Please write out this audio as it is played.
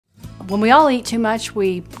When we all eat too much,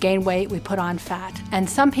 we gain weight, we put on fat. And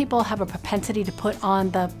some people have a propensity to put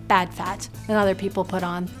on the bad fat, and other people put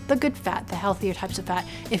on the good fat, the healthier types of fat.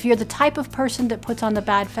 If you're the type of person that puts on the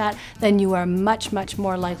bad fat, then you are much, much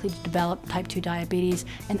more likely to develop type 2 diabetes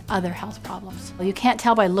and other health problems. You can't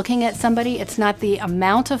tell by looking at somebody. It's not the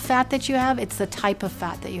amount of fat that you have, it's the type of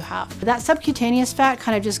fat that you have. That subcutaneous fat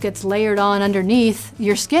kind of just gets layered on underneath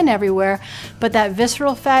your skin everywhere, but that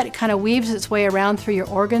visceral fat kind of weaves its way around through your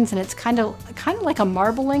organs, and it's kind of like a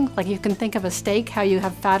marbling. Like you can think of a steak, how you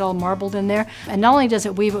have fat all marbled in there. And not only does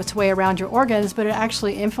it weave its way around your organs, but it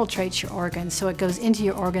actually infiltrates your organs. So it goes into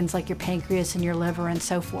your organs like your pancreas and your liver and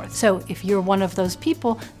so forth. So if you're one of those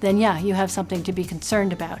people, then yeah, you have something to be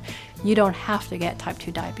concerned about. You don't have to get type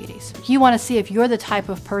 2 diabetes. You want to see if you're the type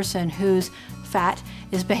of person whose fat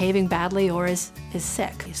is behaving badly or is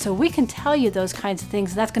sick. So we can tell you those kinds of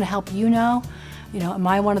things. That's going to help you know, am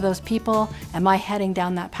I one of those people? Am I heading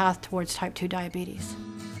down that path towards type 2 diabetes?